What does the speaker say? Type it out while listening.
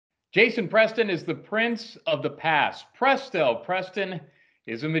Jason Preston is the prince of the past. Preston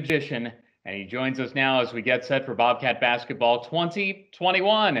is a magician, and he joins us now as we get set for Bobcat basketball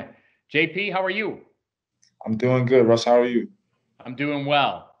 2021. JP, how are you? I'm doing good. Russ, how are you? I'm doing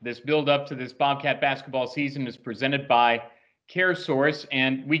well. This build up to this Bobcat basketball season is presented by CareSource,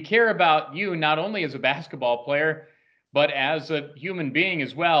 and we care about you not only as a basketball player, but as a human being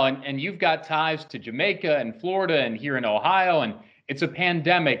as well. And you've got ties to Jamaica and Florida and here in Ohio, and it's a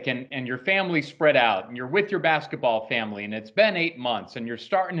pandemic, and your family's spread out, and you're with your basketball family, and it's been 8 months, and you're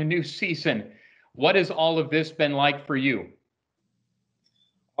starting a new season. What has all of this been like for you?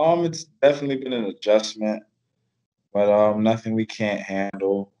 It's definitely been an adjustment, but nothing we can't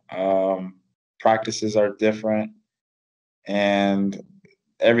handle. Practices are different, and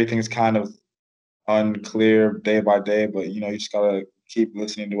everything's kind of unclear day by day. But you just gotta keep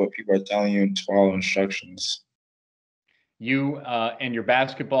listening to what people are telling you and follow instructions. You and your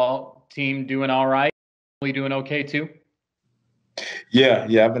basketball team doing all right? Doing okay too? Yeah,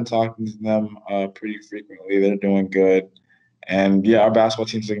 I've been talking to them pretty frequently. They're doing good, and yeah, our basketball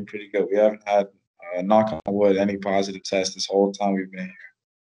team's looking pretty good. We haven't had, knock on wood, any positive tests this whole time we've been here.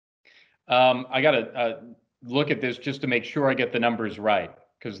 I got to look at this just to make sure I get the numbers right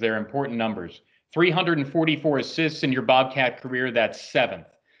because they're important numbers. 344 assists in your Bobcat career, that's seventh.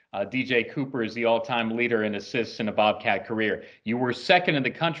 DJ Cooper is the all-time leader in assists in a Bobcat career. You were second in the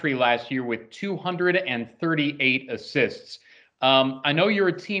country last year with 238 assists. I know you're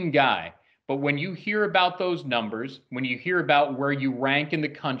a team guy, but when you hear about those numbers, when you hear about where you rank in the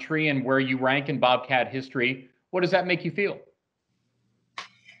country and where you rank in Bobcat history, what does that make you feel?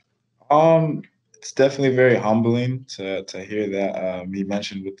 It's definitely very humbling to hear that he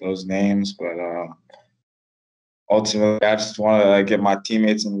mentioned with those names, but ultimately, I just want to get my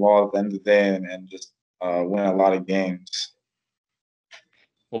teammates involved at the end of the day and just win a lot of games.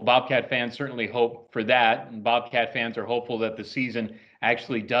 Well, Bobcat fans certainly hope for that, and Bobcat fans are hopeful that the season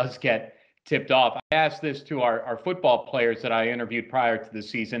actually does get tipped off. I asked this to our football players that I interviewed prior to the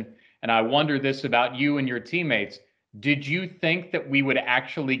season, and I wonder this about you and your teammates. Did you think that we would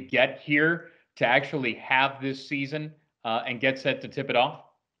actually get here to actually have this season and get set to tip it off?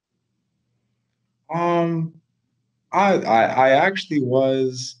 Um, I actually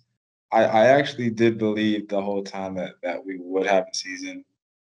was I actually did believe the whole time that we would have a season.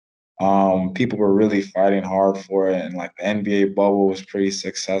 People were really fighting hard for it, and like the NBA bubble was pretty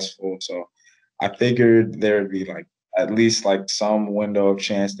successful. So I figured there would be like at least like some window of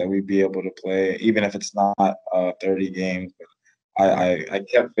chance that we'd be able to play, even if it's not 30 games. But I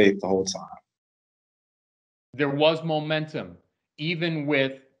kept faith the whole time. There was momentum, even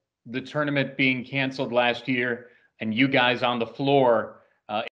with the tournament being canceled last year and you guys on the floor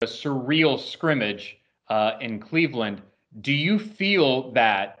in a surreal scrimmage in Cleveland. Do you feel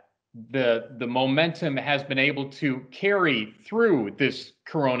that the momentum has been able to carry through this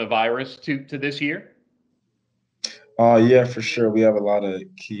coronavirus to this year? Yeah, for sure. We have a lot of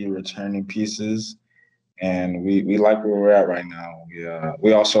key returning pieces, and we like where we're at right now.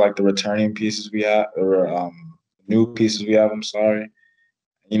 We also like the returning pieces we have, or new pieces we have. I'm sorry.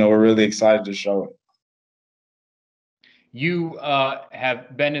 We're really excited to show it. You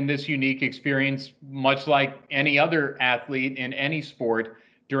have been in this unique experience, much like any other athlete in any sport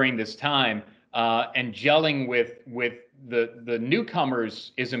during this time, and gelling with the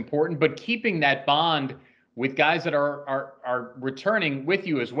newcomers is important, but keeping that bond with guys that are returning with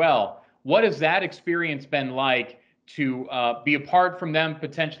you as well. What has that experience been like to be apart from them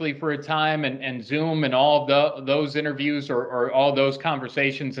potentially for a time and Zoom and all those interviews or all those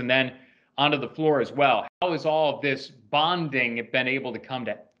conversations and then onto the floor as well? How has all of this bonding been able to come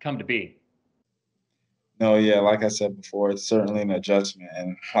to be? No, yeah, like I said before, it's certainly an adjustment,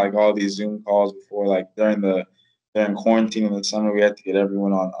 and like all these Zoom calls before, like during quarantine in the summer, we had to get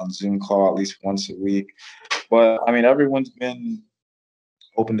everyone on Zoom call at least once a week. But I mean, everyone's been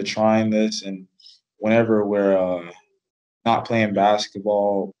open to trying this, and whenever we're not playing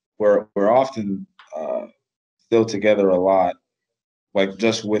basketball, we're often still together a lot, like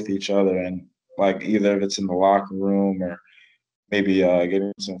just with each other, and like either if it's in the locker room or maybe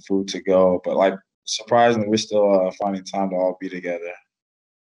getting some food to go. But like surprisingly, we're still finding time to all be together.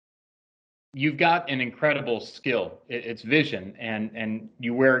 You've got an incredible skill. It's vision, and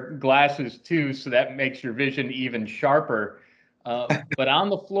you wear glasses too, so that makes your vision even sharper. But on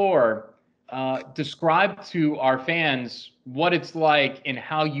the floor, describe to our fans what it's like and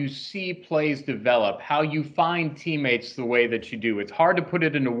how you see plays develop, how you find teammates the way that you do. It's hard to put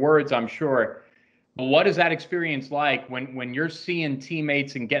it into words, I'm sure. But what is that experience like when you're seeing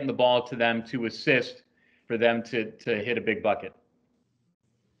teammates and getting the ball to them to assist for them to hit a big bucket?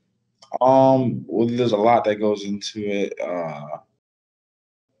 Well, there's a lot that goes into it.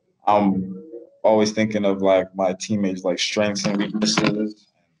 I'm always thinking of like my teammates' like strengths and weaknesses,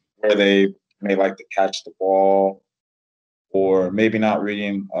 where they may like to catch the ball, or maybe not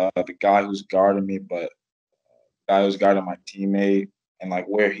reading the guy who's guarding me, but the guy who's guarding my teammate, and like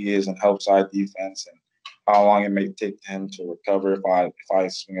where he is in help side defense, and how long it may take him to recover if I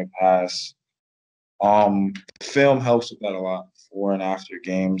swing a pass. Film helps with that a lot before and after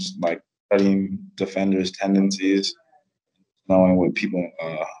games, like studying defenders' tendencies, knowing what people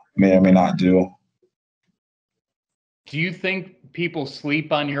may or may not do. Do you think people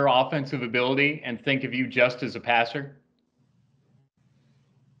sleep on your offensive ability and think of you just as a passer?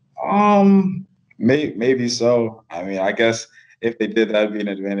 Maybe so. I mean, I guess if they did, that'd be an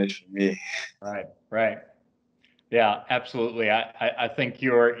advantage for me. Right, right. Yeah, absolutely. I think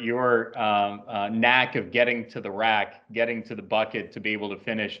your knack of getting to the rack, getting to the bucket to be able to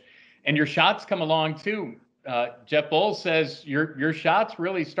finish, and your shots come along too. Jeff Bowles says your shots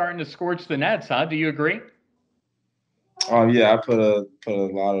really starting to scorch the nets, huh? Do you agree? Yeah, I put a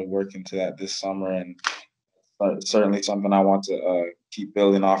lot of work into that this summer, and certainly something I want to keep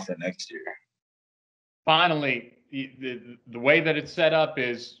building off for next year. Finally, the way that it's set up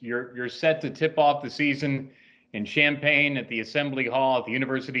is you're set to tip off the season in Champaign at the Assembly Hall at the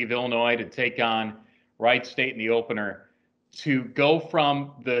University of Illinois to take on Wright State in the opener. To go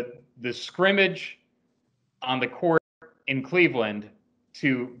from the scrimmage on the court in Cleveland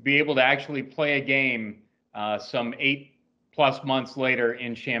to be able to actually play a game some 8+ months later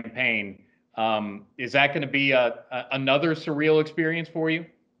in Champaign, is that going to be another surreal experience for you?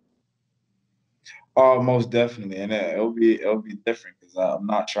 Oh, most definitely, and it'll be different because I'm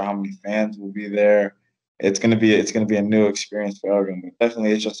not sure how many fans will be there. It's gonna be a new experience for everyone. But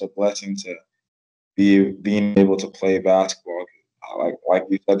definitely, it's just a blessing to being able to play basketball. Like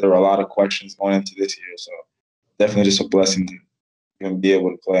you said, there were a lot of questions going into this year, so definitely just a blessing to even be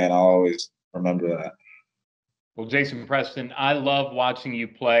able to play, and I'll always remember that. Well, Jason Preston, I love watching you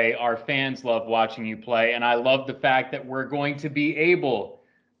play. Our fans love watching you play. And I love the fact that we're going to be able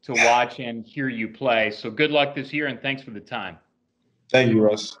to watch and hear you play. So good luck this year, and thanks for the time. Thank you,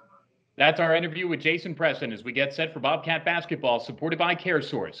 Russ. That's our interview with Jason Preston as we get set for Bobcat basketball, supported by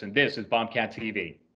CareSource. And this is Bobcat TV.